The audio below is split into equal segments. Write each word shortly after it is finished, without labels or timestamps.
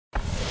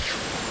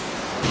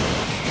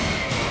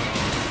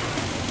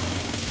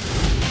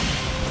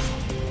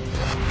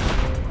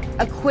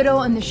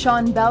Acquittal in the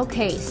Sean Bell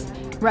case.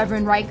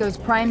 Reverend Wright goes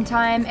prime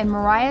time, and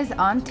Mariah's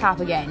on top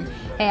again.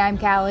 Hey, I'm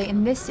Cali,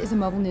 and this is a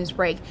Mobile News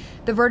Break.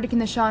 The verdict in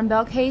the Sean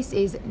Bell case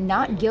is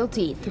not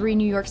guilty. 3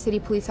 New York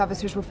City police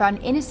officers were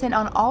found innocent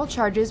on all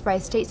charges by a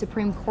state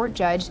Supreme Court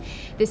judge.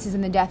 This is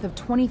in the death of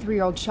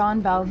 23-year-old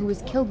Sean Bell, who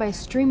was killed by a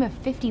stream of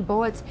 50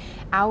 bullets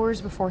hours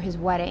before his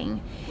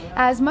wedding.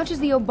 As much as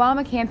the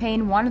Obama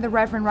campaign wanted the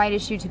Reverend Wright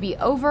issue to be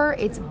over,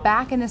 it's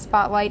back in the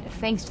spotlight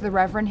thanks to the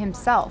Reverend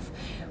himself.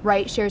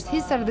 Wright shares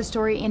his side of the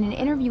story in an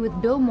interview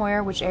with Bill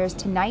Moyer, which airs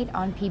tonight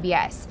on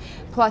PBS.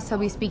 Plus, he'll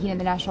be speaking at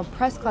the National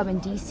Press Club in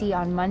D.C.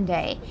 on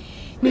Monday.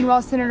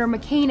 Meanwhile, Senator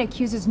McCain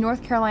accuses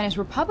North Carolina's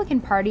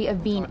Republican Party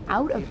of being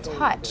out of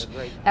touch.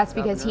 That's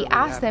because he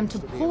asked them to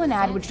pull an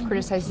ad which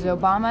criticizes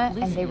Obama,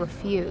 and they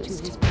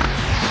refused.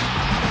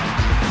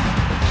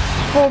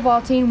 Pole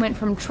vaulting went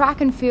from track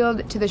and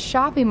field to the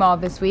shopping mall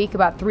this week.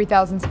 About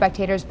 3,000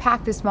 spectators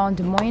packed this mall in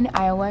Des Moines,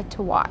 Iowa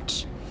to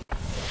watch.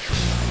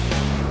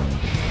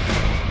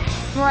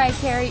 Mariah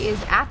Carey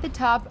is at the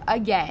top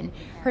again.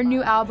 Her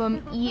new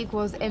album,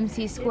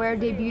 E=MC²,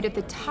 debuted at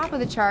the top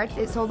of the charts.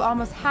 It sold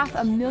almost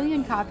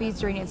 500,000 copies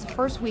during its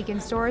first week in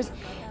stores,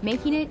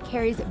 making it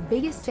Carey's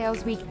biggest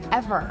sales week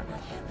ever.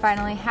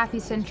 Finally, happy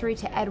century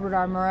to Edward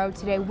R. Murrow.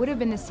 Today would have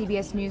been the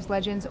CBS News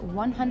legend's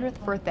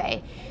 100th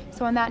birthday.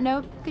 So on that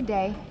note, good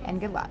day and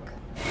good luck.